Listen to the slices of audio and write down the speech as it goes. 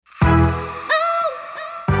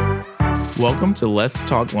Welcome to Let's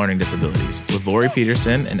Talk Learning Disabilities with Lori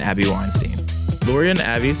Peterson and Abby Weinstein. Lori and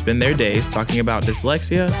Abby spend their days talking about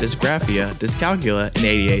dyslexia, dysgraphia, dyscalculia, and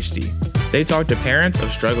ADHD. They talk to parents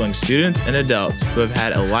of struggling students and adults who have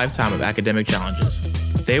had a lifetime of academic challenges.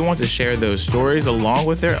 They want to share those stories along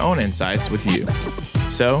with their own insights with you.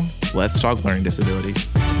 So, let's talk learning disabilities.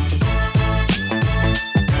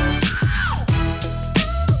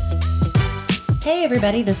 Hey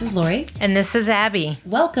everybody, this is Lori. And this is Abby.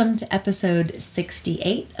 Welcome to episode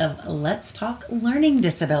 68 of Let's Talk Learning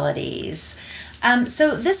Disabilities.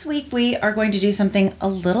 So this week we are going to do something a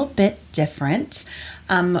little bit different.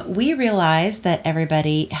 We realize that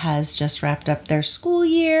everybody has just wrapped up their school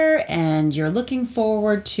year and you're looking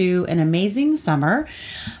forward to an amazing summer,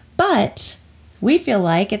 but we feel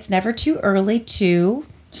like it's never too early to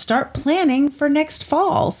start planning for next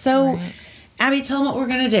fall. So, right. Abby, tell them what we're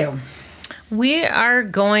going to do. We are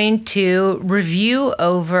going to review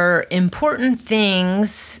over important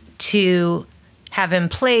things to have in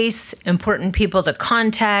place, important people to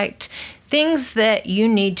contact, things that you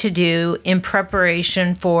need to do in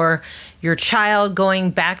preparation for your child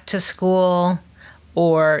going back to school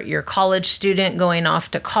or your college student going off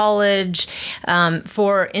to college,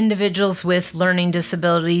 for individuals with learning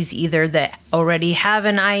disabilities, either that already have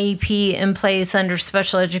an IEP in place under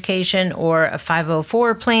special education or a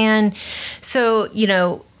 504 plan. So,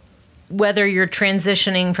 whether you're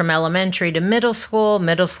transitioning from elementary to middle school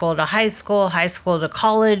to high school to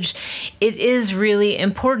college, it is really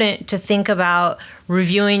important to think about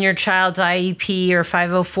reviewing your child's IEP or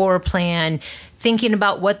 504 plan, thinking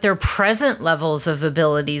about what their present levels of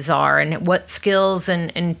abilities are and what skills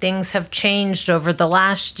and things have changed over the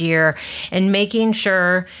last year, and making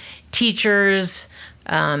sure teachers,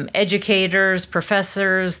 educators,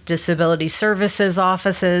 professors, disability services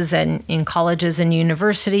offices, and in colleges and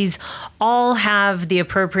universities all have the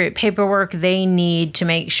appropriate paperwork they need to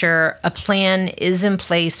make sure a plan is in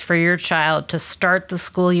place for your child to start the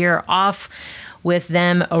school year off with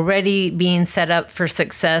them already being set up for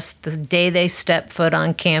success the day they step foot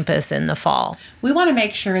on campus in the fall. We want to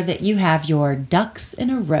make sure that you have your ducks in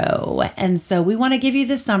a row. And so we want to give you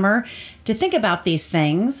the summer to think about these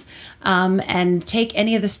things and take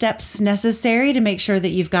any of the steps necessary to make sure that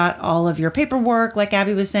you've got all of your paperwork. Like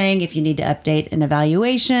Abby was saying, if you need to update an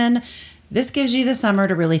evaluation, this gives you the summer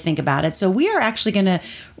to really think about it. So we are actually going to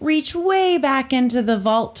reach way back into the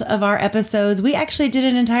vault of our episodes. We actually did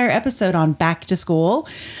an entire episode on back to school,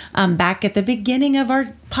 back at the beginning of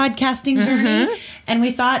our podcasting journey. And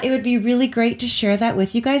we thought it would be really great to share that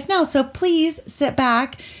with you guys now. So please sit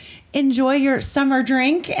back, enjoy your summer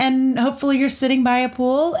drink, and hopefully you're sitting by a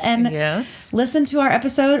pool and listen to our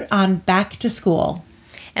episode on back to school.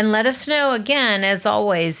 And let us know, again, as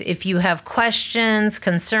always, if you have questions,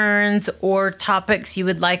 concerns, or topics you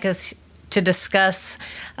would like us to discuss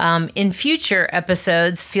in future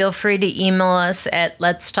episodes. Feel free to email us at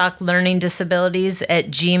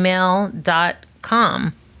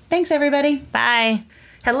letstalklearningdisabilities@gmail.com. Thanks, everybody. Bye.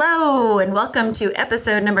 Hello, and welcome to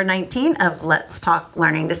episode number 19 of Let's Talk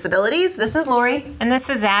Learning Disabilities. This is Lori. And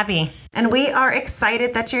this is Abby. And we are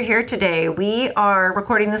excited that you're here today. We are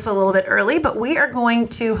recording this a little bit early, but we are going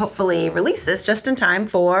to hopefully release this just in time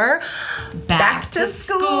for Back to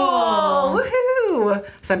School. Woohoo!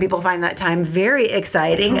 Some people find that time very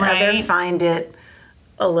exciting. Right. Others find it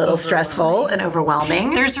a little stressful and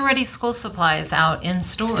overwhelming. There's already school supplies out in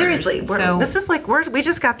stores. Seriously, this is like we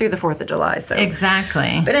just got through the 4th of July. So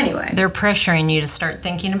exactly. But anyway, they're pressuring you to start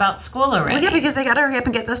thinking about school already. Well, yeah, because they got to hurry up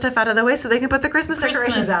and get this stuff out of the way so they can put the Christmas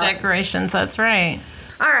decorations out. Decorations, that's right.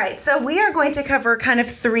 All right, so we are going to cover kind of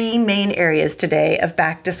 3 main areas today of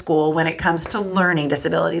back to school when it comes to learning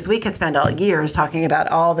disabilities. We could spend all years talking about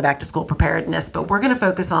all the back to school preparedness, but we're going to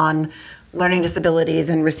focus on learning disabilities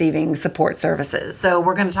and receiving support services. So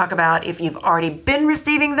we're going to talk about if you've already been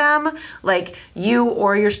receiving them, like you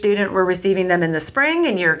or your student were receiving them in the spring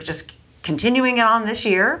and you're just continuing it on this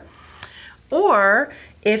year, or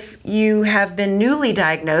if you have been newly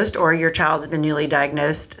diagnosed or your child's been newly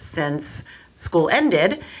diagnosed since school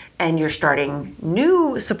ended and you're starting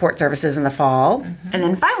new support services in the fall. And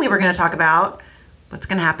then finally, we're going to talk about what's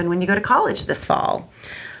going to happen when you go to college this fall.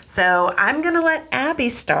 So I'm going to let Abby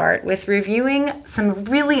start with reviewing some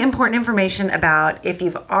really important information about if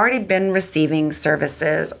you've already been receiving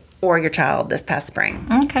services or your child this past spring.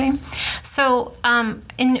 Okay. So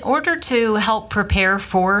in order to help prepare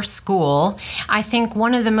for school, I think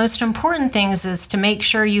one of the most important things is to make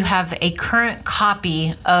sure you have a current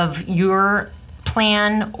copy of your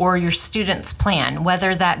plan or your student's plan,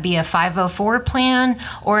 whether that be a 504 plan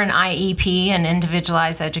or an IEP, an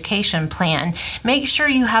individualized education plan. Make sure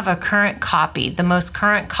you have a current copy, the most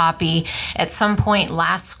current copy. At some point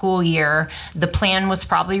last school year, the plan was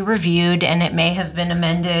probably reviewed and it may have been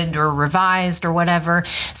amended or revised or whatever.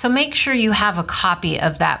 So make sure you have a copy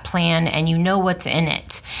of that plan and you know what's in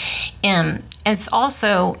it. As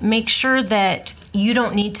also make sure that you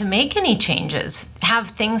don't need to make any changes. Have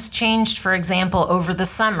things changed, for example, over the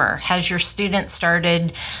summer? Has your student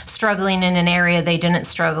started struggling in an area they didn't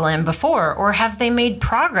struggle in before? Or have they made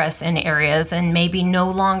progress in areas and maybe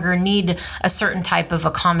no longer need a certain type of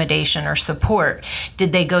accommodation or support?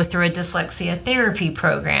 Did they go through a dyslexia therapy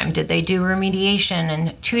program? Did they do remediation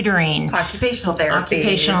and tutoring? Occupational therapy.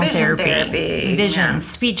 Vision,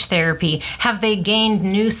 speech therapy. Have they gained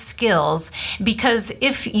new skills? Because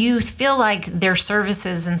if you feel like their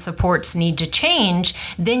services and supports need to change,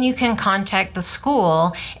 then you can contact the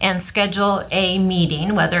school and schedule a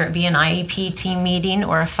meeting, whether it be an IEP team meeting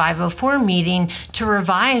or a 504 meeting, to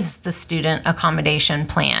revise the student accommodation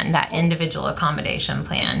plan, that individual accommodation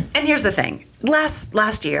plan. And here's the thing.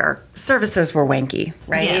 Last year, services were wanky,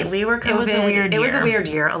 right? Yes, We were COVID. It was a weird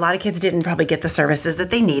year. A lot of kids didn't probably get the services that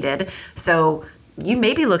they needed. So you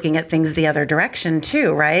may be looking at things the other direction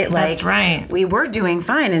too, right? That's right. We were doing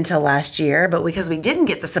fine until last year, but because we didn't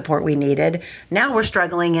get the support we needed, now we're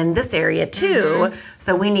struggling in this area too.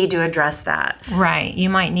 So we need to address that. Right. You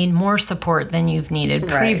might need more support than you've needed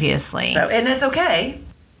previously. So, and it's okay.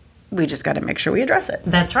 We just got to make sure we address it.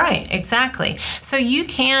 That's right. Exactly. So you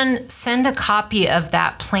can send a copy of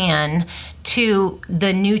that plan to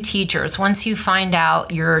the new teachers. Once you find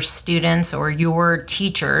out your students or your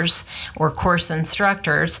teachers or course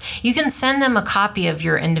instructors, you can send them a copy of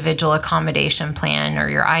your individual accommodation plan or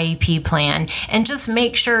your IEP plan and just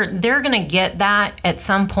make sure they're going to get that at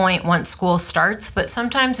some point once school starts. But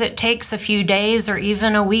sometimes it takes a few days or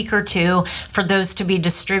even a week or two for those to be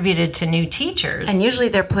distributed to new teachers. And usually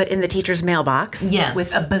they're put in the teacher's mailbox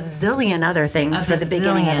with a bazillion other things for the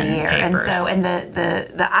beginning of the year. Papers. And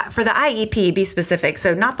so for the IEP, be specific.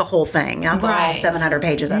 So not the whole thing, not the all 700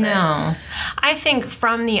 pages of it. No. I think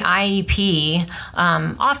from the IEP,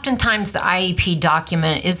 oftentimes the IEP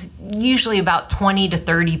document is usually about 20 to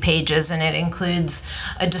 30 pages, and it includes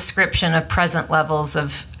a description of present levels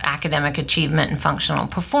of academic achievement and functional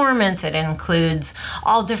performance. It includes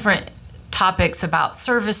all different topics about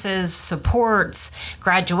services, supports,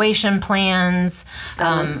 graduation plans.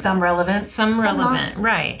 Some relevant. Some relevant,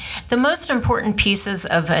 right. The most important pieces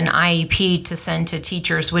of an IEP to send to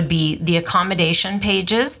teachers would be the accommodation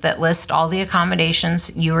pages that list all the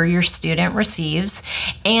accommodations you or your student receives,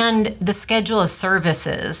 and the schedule of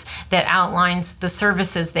services that outlines the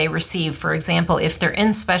services they receive. For example, if they're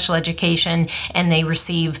in special education and they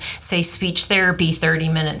receive, say, speech therapy 30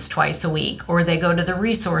 minutes twice a week, or they go to the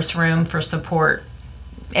resource room for support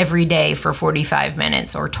every day for 45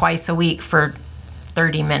 minutes or twice a week for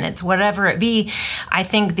 30 minutes, whatever it be. I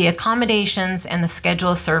think the accommodations and the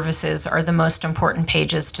schedule of services are the most important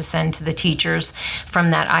pages to send to the teachers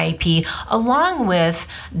from that IEP, along with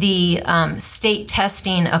the state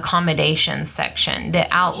testing accommodations section that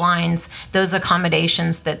outlines those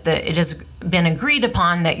accommodations that it has been agreed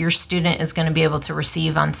upon that your student is going to be able to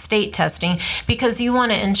receive on state testing, because you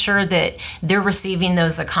want to ensure that they're receiving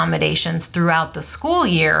those accommodations throughout the school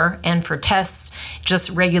year, and for tests, just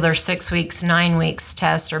regular 6 weeks, 9 weeks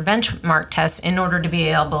tests or benchmark tests in order to be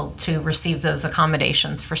able to receive those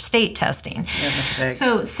accommodations for state testing. Yeah, that's big.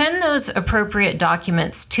 So send those appropriate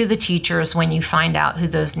documents to the teachers when you find out who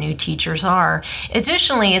those new teachers are.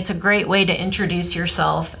 Additionally, it's a great way to introduce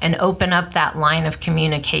yourself and open up that line of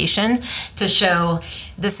communication to show,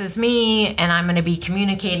 this is me, and I'm going to be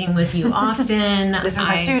communicating with you often. This is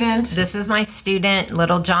my student. This is my student.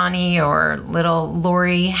 Little Johnny or little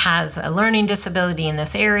Lori has a learning disability in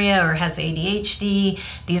this area or has ADHD.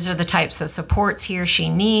 These are the types of supports he or she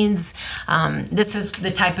needs. This is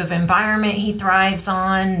the type of environment he thrives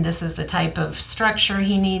on. This is the type of structure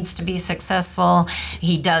he needs to be successful.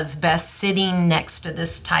 He does best sitting next to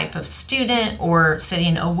this type of student or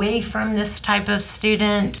sitting away from this type of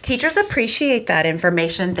student. Teachers appreciate that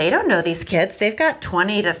information. They don't know these kids. They've got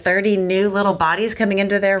 20 to 30 new little bodies coming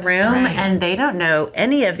into their room, and they don't know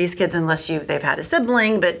any of these kids unless they've had a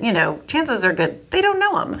sibling, but chances are good they don't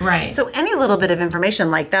know them. Right. So any little bit of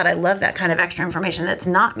information like that, I love that kind of extra information that's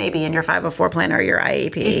not maybe in your 504 plan or your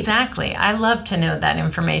IEP. Exactly. I love to know that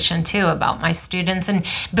information too about my students. And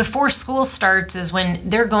before school starts is when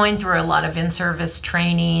they're going through a lot of in-service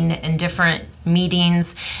training and different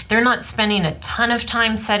meetings. They're not spending a ton of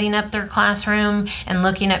time setting up their classroom and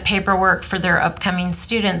looking at paperwork for their upcoming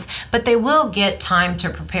students, but they will get time to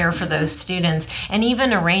prepare for those students, and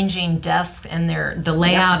even arranging desks and the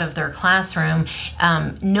layout of their classroom.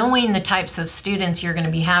 Knowing the types of students you're going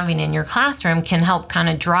to be having in your classroom can help kind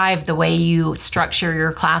of drive the way you structure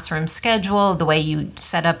your classroom schedule, the way you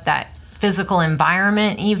set up that physical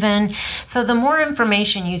environment even. So the more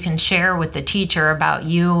information you can share with the teacher about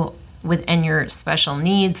you and your special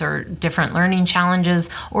needs or different learning challenges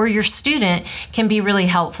or your student can be really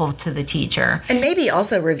helpful to the teacher. And maybe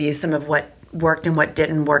also review some of what worked and what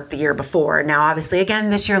didn't work the year before. Now, obviously, again,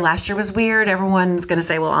 last year was weird. Everyone's going to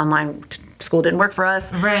say, well, online school didn't work for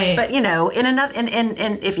us. Right. But, in another,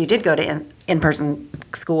 and if you did go to in-person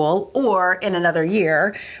school or in another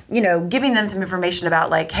year, giving them some information about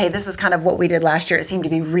like, hey, this is kind of what we did last year. It seemed to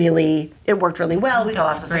be it worked really well. We saw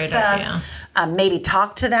lots of success. Maybe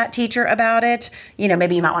talk to that teacher about it.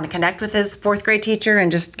 Maybe you might want to connect with his fourth grade teacher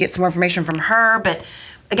and just get some more information from her. But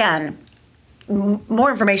again,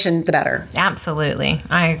 more information, the better. Absolutely.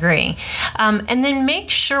 I agree. And then make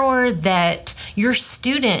sure that your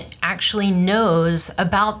student actually knows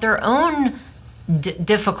about their own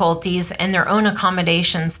difficulties and their own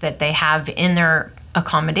accommodations that they have in their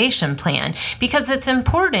accommodation plan, because it's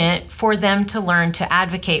important for them to learn to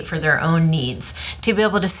advocate for their own needs, to be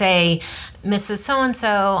able to say, Mrs.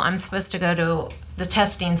 So-and-so, I'm supposed to go to the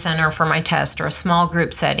testing center for my test, or a small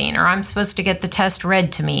group setting, or I'm supposed to get the test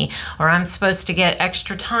read to me, or I'm supposed to get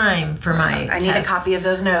extra time for my test. I need a copy of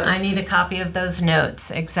those notes. I need a copy of those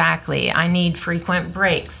notes, exactly. I need frequent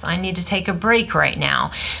breaks. I need to take a break right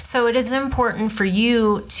now. So it is important for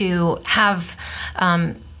you to have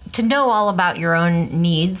to know all about your own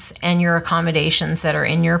needs and your accommodations that are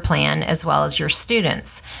in your plan, as well as your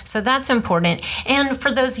students. So that's important. And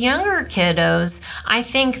for those younger kiddos, I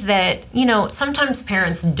think that, sometimes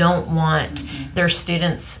parents don't want their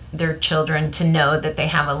students, their children, to know that they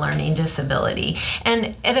have a learning disability.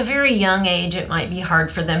 And at a very young age, it might be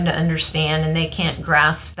hard for them to understand, and they can't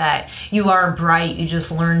grasp that you are bright, you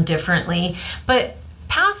just learn differently. But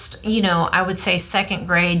past, I would say second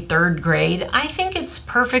grade, third grade, I think it's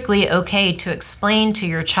perfectly okay to explain to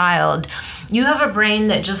your child, you have a brain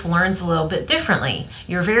that just learns a little bit differently.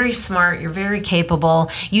 You're very smart, you're very capable.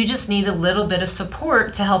 You just need a little bit of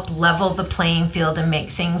support to help level the playing field and make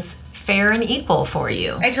things fair and equal for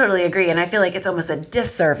you. I totally agree. And I feel like it's almost a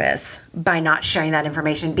disservice by not sharing that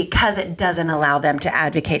information, because it doesn't allow them to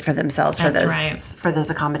advocate for themselves for those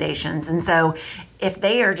accommodations. And so if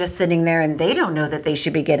they are just sitting there and they don't know that they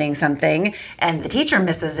should be getting something and the teacher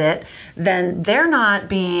misses it, then they're not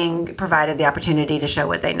being provided the opportunity to show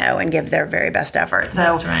what they know and give their very best effort. So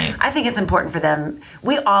that's right. I think it's important for them.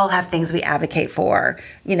 We all have things we advocate for.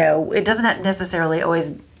 It doesn't necessarily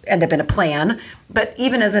always end up in a plan, but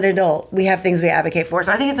even as an adult, we have things we advocate for.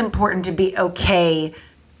 So I think it's important to be okay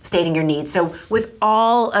stating your needs. So with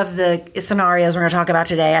all of the scenarios we're going to talk about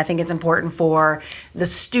today, I think it's important for the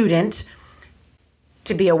student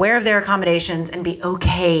to be aware of their accommodations and be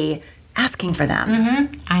okay asking for them.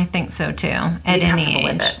 Mm-hmm. I think so too. At any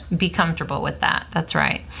age, be comfortable with that. That's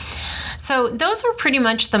right. So those are pretty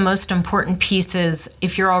much the most important pieces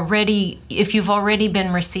if you've already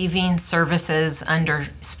been receiving services under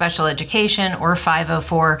special education or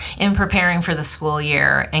 504 in preparing for the school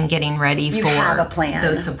year and getting ready for have a plan.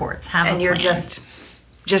 Those supports. And you're just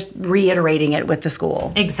reiterating it with the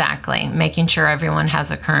school. Exactly. Making sure everyone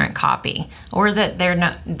has a current copy, or that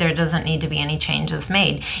there doesn't need to be any changes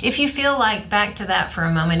made. If you feel like, back to that for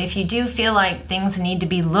a moment, if you do feel like things need to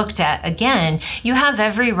be looked at again, you have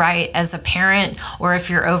every right as a parent, or if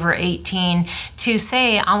you're over 18, to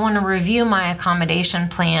say, I want to review my accommodation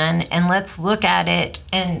plan and let's look at it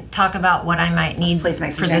and talk about what I might need for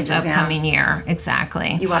this upcoming year.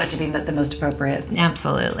 Exactly. You want it to be the most appropriate.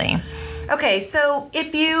 Absolutely. Okay, so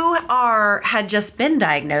if you had just been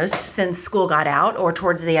diagnosed since school got out or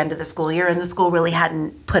towards the end of the school year and the school really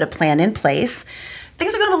hadn't put a plan in place,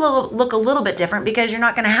 things are going to look a little bit different, because you're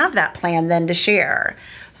not going to have that plan then to share.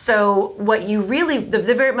 So what you really, the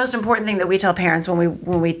very most important thing that we tell parents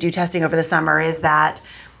when we do testing over the summer is that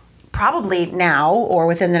probably now or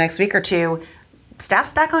within the next week or two,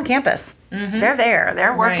 staff's back on campus. Mm-hmm. They're there.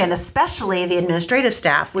 They're working, right. Especially the administrative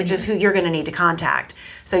staff, which is who you're going to need to contact.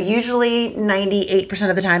 So usually 98%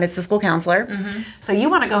 of the time it's the school counselor. Mm-hmm. So you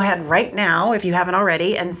want to go ahead right now, if you haven't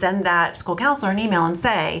already, and send that school counselor an email and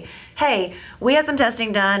say, hey, we had some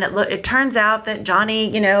testing done. It turns out that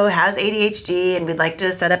Johnny, has ADHD, and we'd like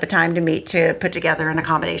to set up a time to meet to put together an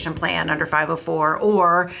accommodation plan under 504,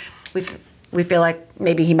 or we feel like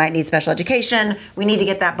maybe he might need special education. We need to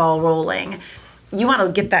get that ball rolling. you want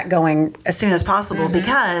to get that going as soon as possible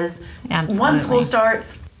because once school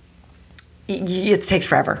starts, it takes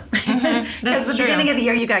forever. Because at the beginning of the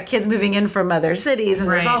year, you got kids moving in from other cities,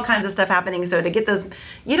 and there's all kinds of stuff happening. So to get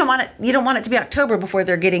those, you don't want it to be October before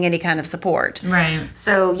they're getting any kind of support. Right.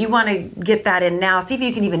 So you want to get that in now. See if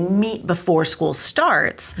you can even meet before school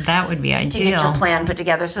starts. That would be ideal. To get your plan put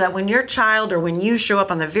together, so that when your child or when you show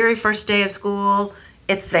up on the very first day of school,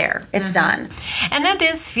 it's there. It's done. And that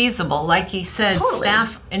is feasible. Like you said,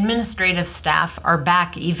 administrative staff are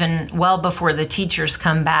back even well before the teachers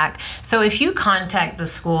come back. So if you contact the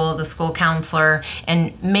school counselor,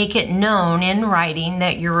 and make it known in writing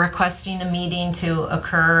that you're requesting a meeting to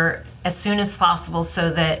occur as soon as possible, so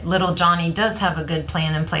that little Johnny does have a good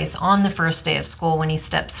plan in place on the first day of school when he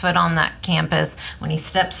steps foot on that campus, when he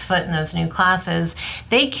steps foot in those new classes,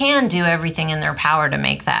 they can do everything in their power to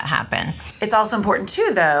make that happen. It's also important too,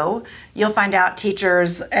 though, you'll find out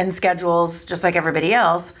teachers and schedules, just like everybody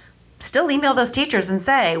else, still email those teachers and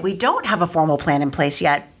say, we don't have a formal plan in place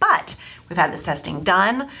yet, but we've had this testing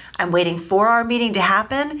done. I'm waiting for our meeting to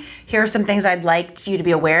happen. Here are some things I'd like you to be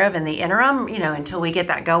aware of in the interim, until we get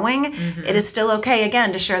that going. It is still okay,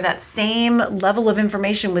 again, to share that same level of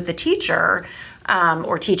information with the teacher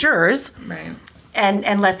or teachers. Right.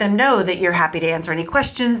 And let them know that you're happy to answer any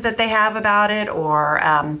questions that they have about it, or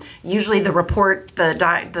usually the report,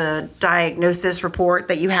 the diagnosis report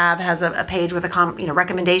that you have has a page with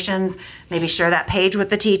recommendations. Maybe share that page with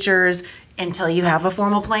the teachers until you have a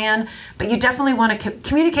formal plan. But you definitely want to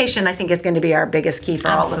communication. I think is going to be our biggest key for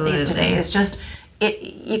all of these today. It's just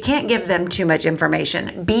you can't give them too much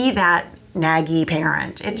information. Be that naggy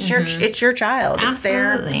parent. It's your child.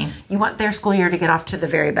 Absolutely. You want their school year to get off to the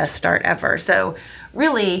very best start ever. So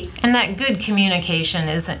really, and that good communication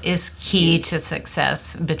is key to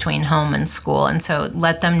success between home and school. And so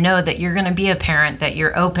let them know that you're going to be a parent, that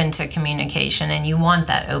you're open to communication, and you want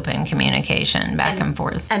that open communication back and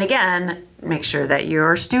forth. And again, make sure that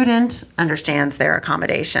your student understands their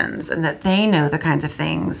accommodations and that they know the kinds of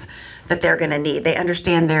things that they're going to need. They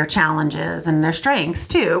understand their challenges and their strengths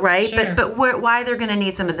too, right? Sure. But why they're going to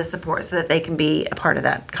need some of the support so that they can be a part of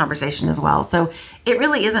that conversation as well. So it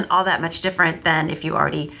really isn't all that much different than if you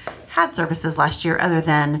already had services last year, other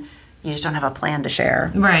than you just don't have a plan to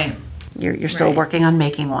share. Right. You're still working on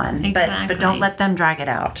making one. Exactly. But don't let them drag it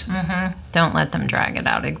out. Don't let them drag it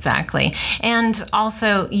out, exactly. And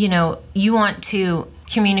also, you want to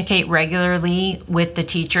communicate regularly with the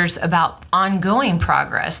teachers about ongoing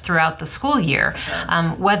progress throughout the school year.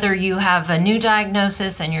 Whether you have a new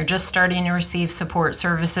diagnosis and you're just starting to receive support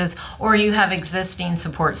services, or you have existing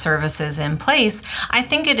support services in place, I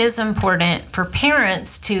think it is important for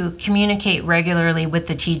parents to communicate regularly with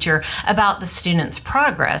the teacher about the student's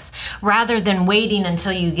progress, rather than waiting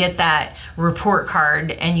until you get that report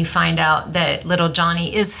card and you find out that little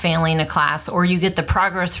Johnny is failing a class, or you get the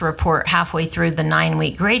progress report halfway through the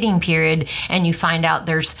 9-week grading period and you find out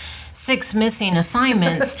there's 6 missing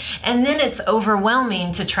assignments, and then it's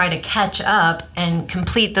overwhelming to try to catch up and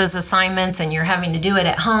complete those assignments, and you're having to do it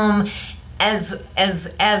at home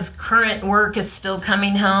as current work is still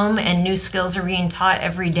coming home and new skills are being taught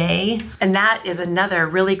every day. And that is another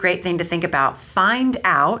really great thing to think about. Find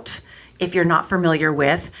out, if you're not familiar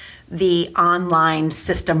with, the online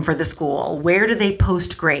system for the school. Where do they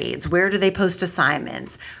post grades? Where do they post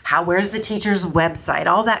assignments? Where's the teacher's website?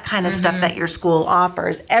 All that kind of stuff that your school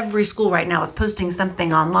offers. Every school right now is posting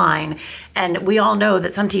something online. And we all know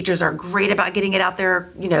that some teachers are great about getting it out there,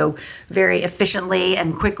 very efficiently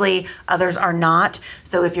and quickly. Others are not.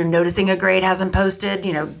 So if you're noticing a grade hasn't posted,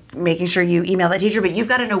 making sure you email that teacher, but you've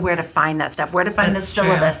got to know where to find that stuff, where to find the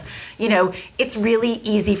syllabus. It's really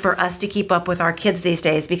easy for us to keep up with our kids these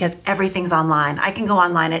days because everything's online. I can go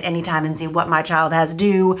online at any time and see what my child has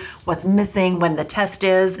due, what's missing, when the test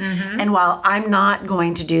is. And while I'm not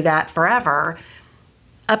going to do that forever,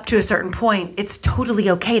 up to a certain point, it's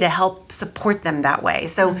totally okay to help support them that way.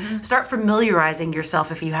 So start familiarizing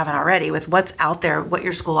yourself, if you haven't already, with what's out there, what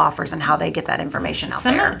your school offers, and how they get that information out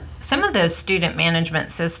there. Some of those student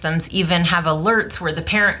management systems even have alerts where the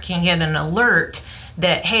parent can get an alert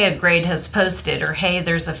that, hey, a grade has posted, or hey,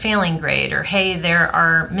 there's a failing grade, or hey, there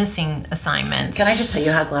are missing assignments. Can I just tell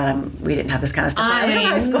you how glad we didn't have this kind of stuff when I was in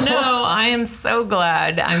high school? No, I am so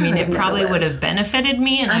glad. It probably would have benefited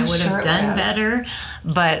me, and I would have done better,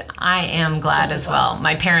 but I am glad as well.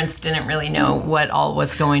 My parents didn't really know what all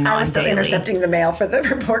was going on. I was still intercepting the mail for the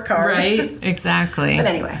report card. Right, exactly. But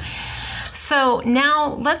anyway. So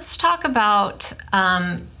now let's talk about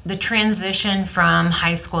the transition from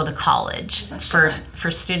high school to college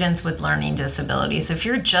for students with learning disabilities. If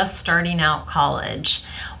you're just starting out college,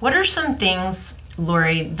 what are some things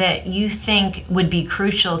Lori, that you think would be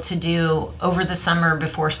crucial to do over the summer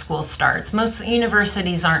before school starts? Most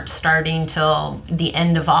universities aren't starting till the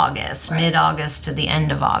end of August, mid-August to the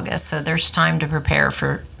end of August. So there's time to prepare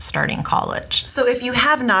for starting college. So if you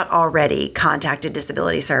have not already contacted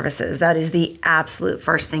Disability Services, that is the absolute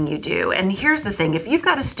first thing you do. And here's the thing, if you've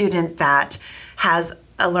got a student that has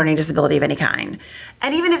a learning disability of any kind,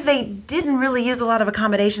 and even if they didn't really use a lot of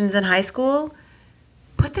accommodations in high school,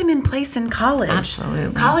 put them in place in college.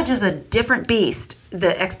 Absolutely. College is a different beast.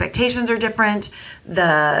 The expectations are different.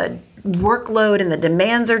 The workload and the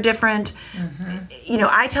demands are different. You know,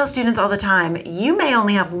 I tell students all the time, you may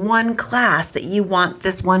only have one class that you want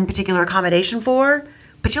this one particular accommodation for,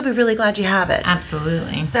 but you'll be really glad you have it.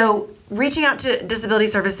 Absolutely. So reaching out to Disability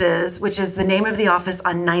Services, which is the name of the office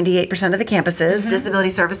on 98% of the campuses,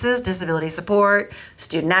 Disability Services, Disability Support,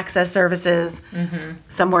 Student Access Services,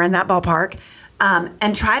 somewhere in that ballpark,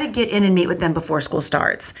 and try to get in and meet with them before school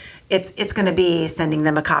starts. It's going to be sending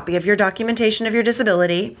them a copy of your documentation of your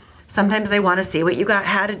disability. Sometimes they want to see what you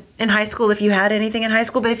had in high school, if you had anything in high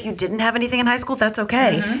school, but if you didn't have anything in high school, that's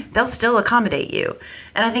okay. They'll still accommodate you.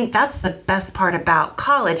 And I think that's the best part about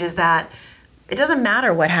college, is that it doesn't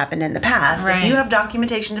matter what happened in the past. Right. If you have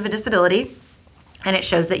documentation of a disability and it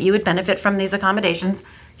shows that you would benefit from these accommodations,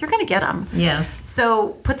 you're going to get them. Yes.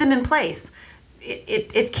 So put them in place.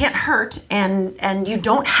 It can't hurt, and you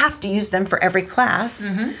don't have to use them for every class,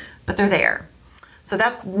 but they're there. So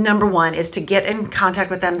that's number one, is to get in contact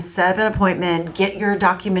with them, set an appointment, get your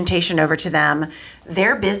documentation over to them.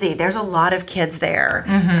 They're busy. There's a lot of kids there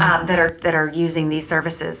that are using these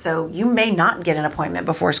services. So you may not get an appointment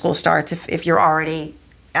before school starts if you're already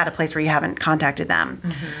at a place where you haven't contacted them.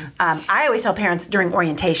 I always tell parents during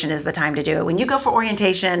orientation is the time to do it. When you go for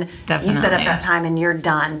orientation, you set up that time and you're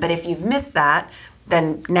done. But if you've missed that,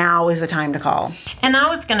 then now is the time to call. And I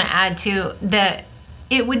was going to add too that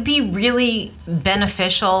it would be really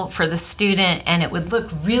beneficial for the student, and it would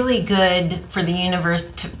look really good for the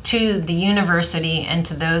to the university and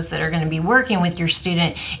to those that are going to be working with your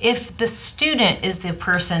student if the student is the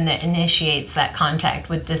person that initiates that contact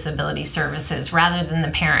with Disability Services rather than the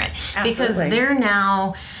parent. Absolutely. Because they're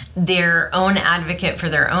now their own advocate for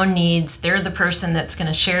their own needs. They're the person that's going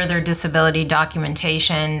to share their disability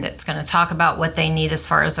documentation, that's going to talk about what they need as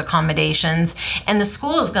far as accommodations, and the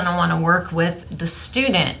school is going to want to work with the student.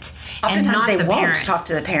 Oftentimes and not they the won't parent. talk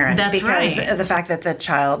to the parent because of the fact that the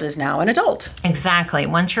child is now an adult. Exactly.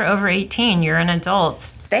 Once you're over 18, you're an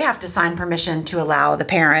adult. They have to sign permission to allow the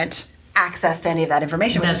parent access to any of that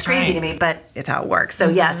information, which is crazy to me, but it's how it works. So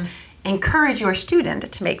yes, encourage your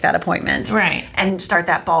student to make that appointment and start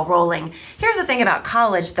that ball rolling. Here's the thing about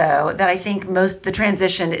college, though, that I think the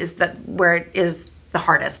transition is that where it is the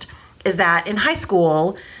hardest, is that in high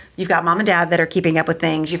school, you've got mom and dad that are keeping up with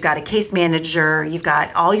things. You've got a case manager. You've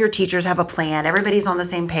got all your teachers have a plan. Everybody's on the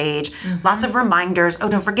same page. Lots of reminders. Oh,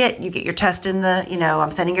 don't forget, you get your test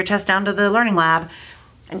I'm sending your test down to the learning lab.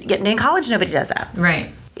 And getting in college, nobody does that.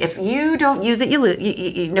 Right. If you don't use it, you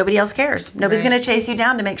lose. Nobody else cares. Nobody's going to chase you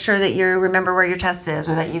down to make sure that you remember where your test is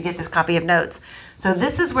or that you get this copy of notes. So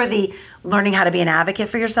this is where the learning how to be an advocate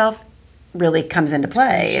for yourself really comes into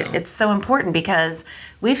play. It's so important because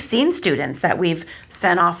we've seen students that we've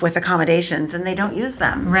sent off with accommodations and they don't use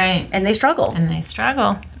them. Right. And they struggle.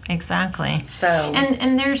 Exactly. So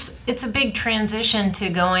and it's a big transition to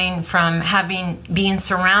going from being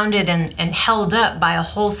surrounded and held up by a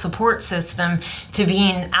whole support system to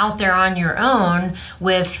being out there on your own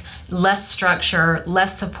with less structure,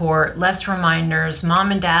 less support, less reminders.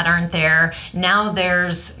 Mom and dad aren't there. Now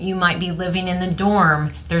you might be living in the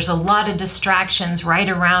dorm. There's a lot of distractions right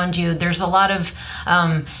around you. There's a lot of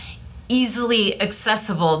easily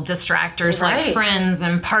accessible distractors like friends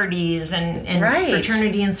and parties and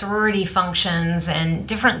fraternity and sorority functions and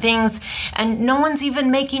different things, and no one's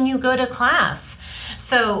even making you go to class.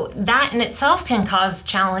 So that in itself can cause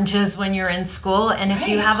challenges when you're in school, and if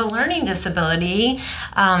you have a learning disability,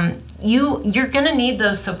 you're going to need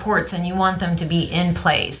those supports, and you want them to be in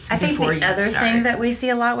place. I think the other thing that we see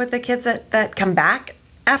a lot with the kids that come back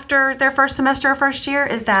after their first semester or first year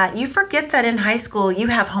is that you forget that in high school you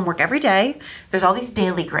have homework every day. There's all these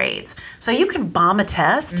daily grades. So you can bomb a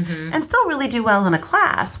test and still really do well in a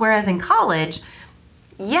class. Whereas in college,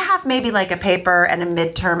 you have maybe like a paper and a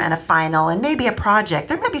midterm and a final and maybe a project.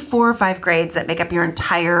 There might be 4 or 5 grades that make up your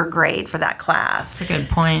entire grade for that class. That's a good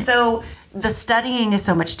point. So the studying is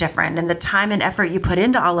so much different, and the time and effort you put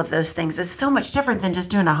into all of those things is so much different than just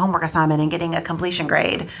doing a homework assignment and getting a completion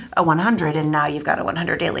grade, a 100, and now you've got a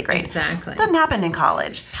 100 daily grade. Exactly. Doesn't happen in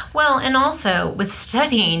college. Well, and also with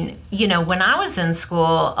studying, when I was in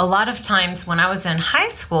school, a lot of times when I was in high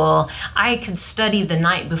school, I could study the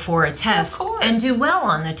night before a test and do well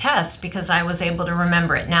on the test because I was able to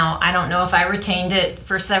remember it. Now, I don't know if I retained it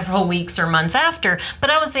for several weeks or months after, but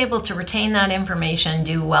I was able to retain that information and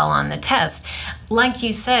do well on the test. Like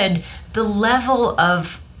you said, the level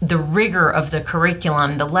of the rigor of the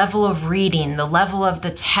curriculum, the level of reading, the level of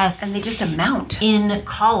the tests, and they just amount in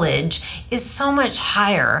college is so much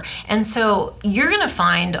higher. And so you're going to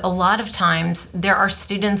find a lot of times there are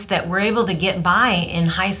students that were able to get by in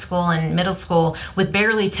high school and middle school with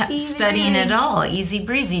barely studying at all, easy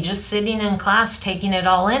breezy, just sitting in class taking it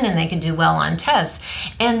all in, and they can do well on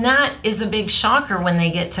tests. And that is a big shocker when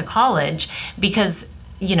they get to college because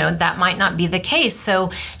that might not be the case. So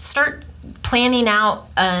start planning out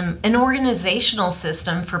an organizational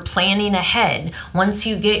system for planning ahead. Once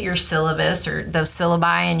you get your syllabus or those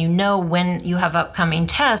syllabi and when you have upcoming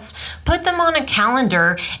tests, put them on a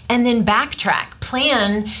calendar and then backtrack.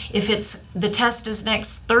 Plan if the test is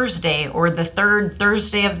next Thursday or the third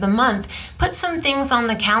Thursday of the month. Put some things on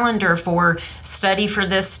the calendar for study for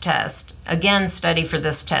this test. Again, study for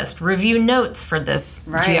this test. Review notes for this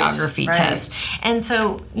geography test. And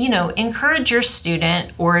so, encourage your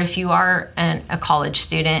student, or if you are a college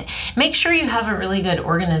student, make sure you have a really good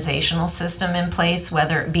organizational system in place,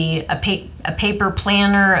 whether it be a paper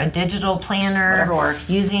planner, a digital planner, whatever works.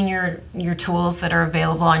 Using your tools that are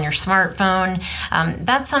available on your smartphone.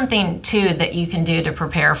 That's something, too, that you can do to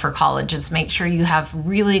prepare for college is make sure you have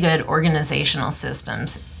really good organizational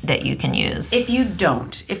systems that you can use.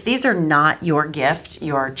 If these are not your gift,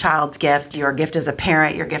 your child's gift, your gift as a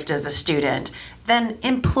parent, your gift as a student, then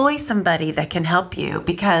employ somebody that can help you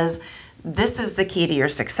because this is the key to your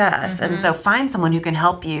success. Mm-hmm. And so find someone who can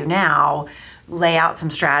help you now lay out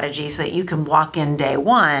some strategies so that you can walk in day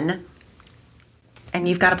one and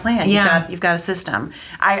you've got a plan. Yeah. You've got a system.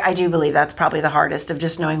 I do believe that's probably the hardest, of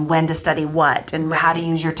just knowing when to study what and how to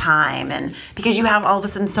use your time. And because you have all of a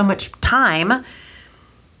sudden so much time,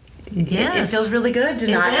 it feels really good to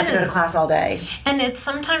not have to go to class all day. And it's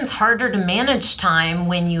sometimes harder to manage time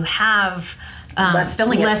when you have less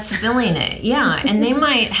filling it. Yeah. And they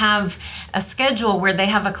might have a schedule where they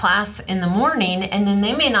have a class in the morning and then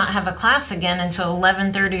they may not have a class again until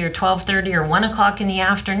 11:30 or 12:30 or 1 o'clock in the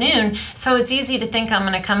afternoon. So it's easy to think I'm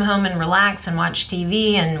going to come home and relax and watch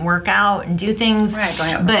TV and work out and do things. Right,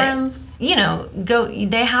 going out with friends.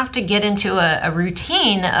 They have to get into a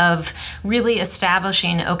routine of really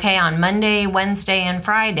establishing, okay, on Monday, Wednesday, and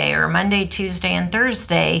Friday, or Monday, Tuesday, and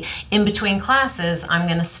Thursday, in between classes, I'm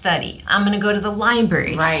going to study. I'm going to go to the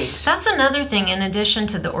library. Right. That's another thing, in addition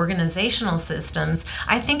to the organizational systems.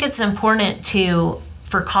 I think it's important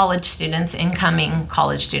for college students, incoming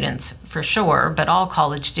college students for sure, but all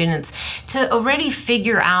college students, to already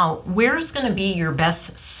figure out where's going to be your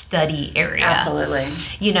best study area. Absolutely.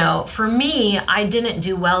 For me, I didn't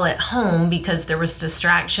do well at home because there was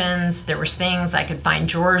distractions, there was things, I could find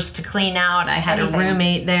drawers to clean out, I had a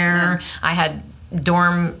roommate there, I had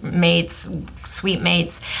dorm mates, suite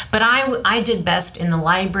mates, but I did best in the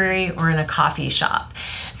library or in a coffee shop.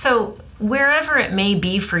 So wherever it may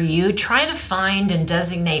be for you, try to find and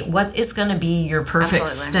designate what is going to be your perfect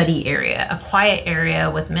study area, a quiet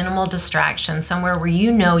area with minimal distractions, somewhere where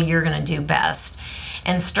you're going to do best.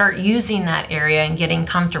 And start using that area and getting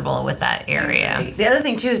comfortable with that area. The other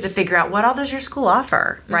thing, too, is to figure out what all does your school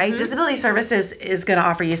offer, right? Mm-hmm. Disability Services is going to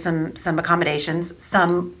offer you some accommodations,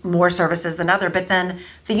 some more services than other, but then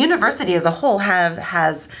the university as a whole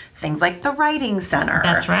has things like the Writing Center.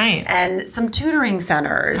 That's right. And some tutoring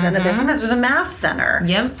centers, and sometimes there's a math center.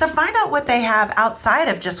 Yep. So find out what they have outside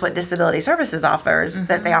of just what Disability Services offers,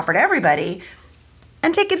 that they offer to everybody,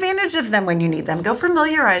 and take advantage of them when you need them. Go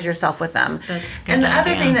familiarize yourself with them. That's good. And the other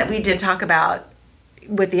thing that we did talk about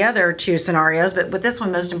with the other two scenarios, but with this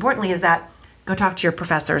one most importantly, is that go talk to your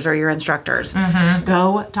professors or your instructors. Mm-hmm.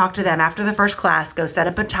 Go talk to them after the first class. Go set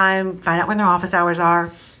up a time, find out when their office hours are.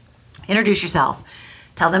 Introduce yourself.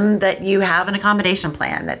 Tell them that you have an accommodation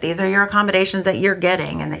plan, that these are your accommodations that you're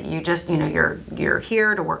getting, and that you just, you're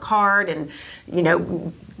here to work hard and,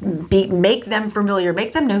 make them familiar,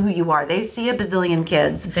 make them know who you are. They see a bazillion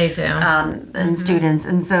kids. They do. And students.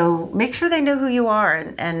 And so make sure they know who you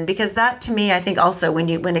are. And because that, to me, I think also when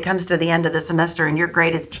it comes to the end of the semester and your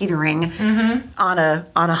grade is teetering on a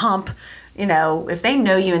hump, if they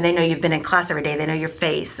know you and they know you've been in class every day, they know your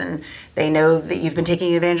face and they know that you've been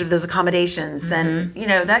taking advantage of those accommodations, then,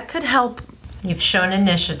 that could help You've shown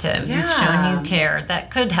initiative. Yeah. You've shown you care.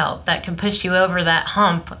 That could help. That could push you over that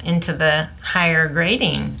hump into the higher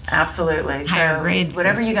grading. Absolutely. Higher So grades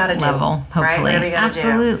whatever you got to do. level, hopefully. Right? Whatever you got to do.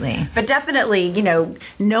 Absolutely. But definitely,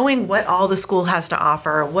 knowing what all the school has to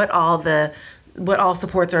offer, what all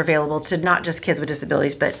supports are available to not just kids with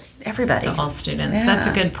disabilities, but everybody. To all students. Yeah. That's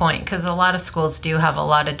a good point, because a lot of schools do have a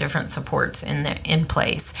lot of different supports in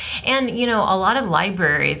place. And, a lot of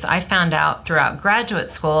libraries, I found out throughout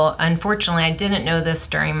graduate school, unfortunately, I didn't know this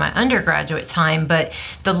during my undergraduate time, but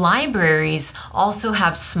the libraries also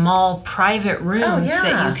have small private rooms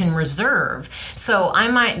that you can reserve. So I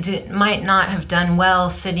might not have done well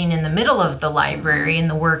sitting in the middle of the library in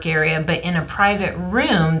the work area, but in a private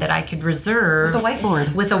room that I could reserve. With a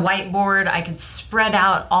whiteboard. With a whiteboard, I could spread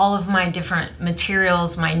out all of my different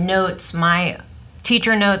materials, my notes, my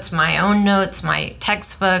teacher notes, my own notes, my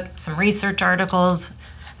textbook, some research articles,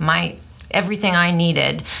 everything I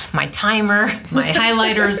needed, my timer, my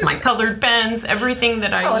highlighters, my colored pens, everything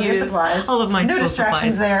that I all use. Of your supplies. All of my no school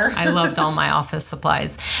distractions supplies. there. I loved all my office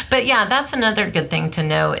supplies. But yeah, that's another good thing to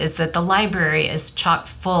know, is that the library is chock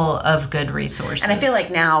full of good resources. And I feel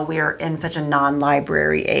like now we're in such a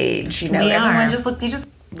non-library age. Everyone just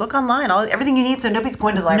look online. Everything you need, so nobody's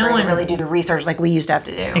going to the library to really do the research like we used to have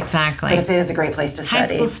to do. Exactly. But it is a great place to study. High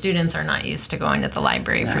school students are not used to going to the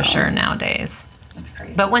library for sure nowadays. That's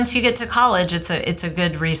crazy. But once you get to college, it's a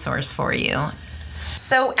good resource for you.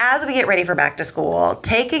 So as we get ready for back to school,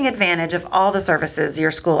 taking advantage of all the services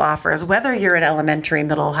your school offers, whether you're in elementary,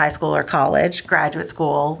 middle, high school, or college, graduate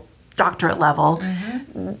school, doctorate level,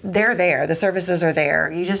 they're there. The services are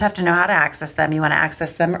there. You just have to know how to access them. You want to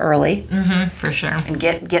access them early. For sure. And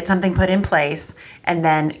get something put in place. And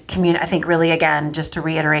then I think really, again, just to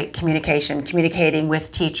reiterate, communicating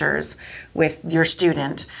with teachers, with your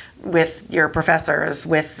student, with your professors,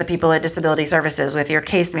 with the people at Disability Services, with your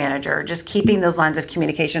case manager, just keeping those lines of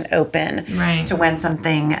communication open to when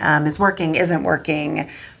something is working, isn't working,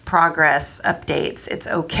 progress updates. It's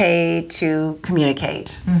okay to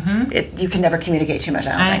communicate. You can never communicate too much,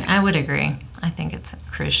 I don't think. I would agree. I think it's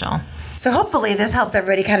crucial. So hopefully this helps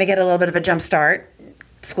everybody kind of get a little bit of a jump start.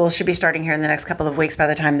 School should be starting here in the next couple of weeks by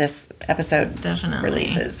the time this episode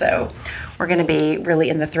releases. So we're going to be really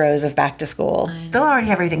in the throes of back to school. They'll already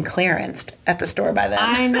have everything clearanced at the store by then.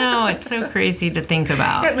 I know. It's so crazy to think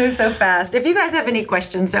about. It moves so fast. If you guys have any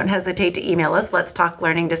questions, don't hesitate to email us. Let's talk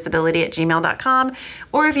learningdisability@gmail.com.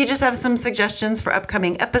 Or if you just have some suggestions for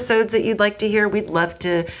upcoming episodes that you'd like to hear, we'd love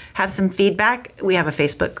to have some feedback. We have a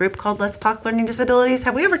Facebook group called Let's Talk Learning Disabilities.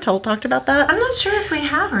 Have we ever talked about that? I'm not sure if we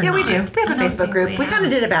have or not. Yeah, we do. We have a Facebook group. We kind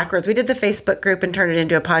of did it backwards. We did the Facebook group and turned it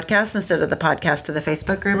into a podcast instead of the podcast to the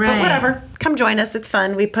Facebook group. Right. But whatever. Come join us. It's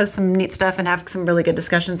fun. We post some neat stuff and have some really good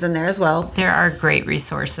discussions in there as well. There are great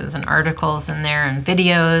resources and articles in there and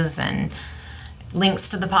videos and links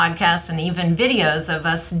to the podcast and even videos of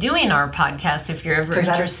us doing our podcast if you're ever interested.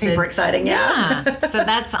 Because that is super exciting, yeah. So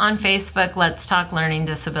that's on Facebook, Let's Talk Learning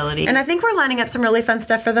Disability. And I think we're lining up some really fun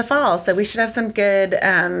stuff for the fall. So we should have some good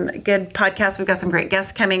podcasts. We've got some great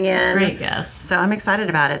guests coming in. Great guests. So I'm excited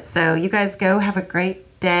about it. So you guys go have a great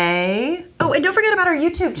day. Oh, and don't forget about our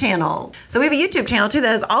YouTube channel. So we have a YouTube channel too that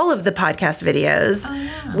has all of the podcast videos.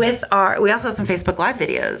 We also have some Facebook Live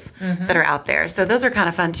videos that are out there. So those are kind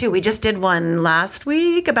of fun too. We just did one last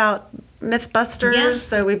week about Mythbusters. Yeah.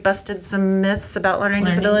 So we busted some myths about learning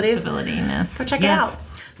disabilities. Disability myths. So check it out.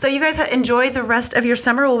 So you guys enjoy the rest of your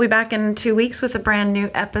summer. We'll be back in 2 weeks with a brand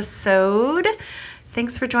new episode.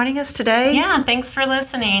 Thanks for joining us today. Yeah, thanks for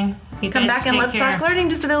listening. You Come back and let's talk learning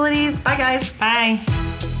disabilities. Bye, guys. Bye.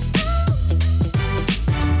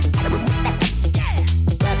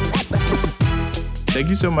 Thank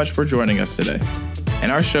you so much for joining us today. In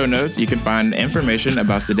our show notes, you can find information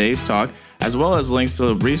about today's talk, as well as links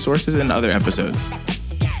to resources and other episodes.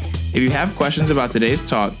 If you have questions about today's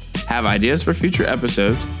talk, have ideas for future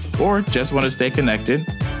episodes, or just want to stay connected,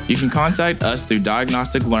 you can contact us through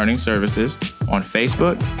Diagnostic Learning Services on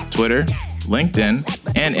Facebook, Twitter, LinkedIn,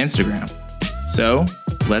 and Instagram. So,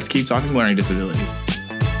 let's keep talking learning disabilities.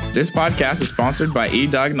 This podcast is sponsored by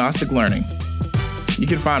eDiagnostic Learning. You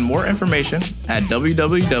can find more information at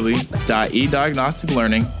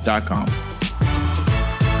www.ediagnosticlearning.com.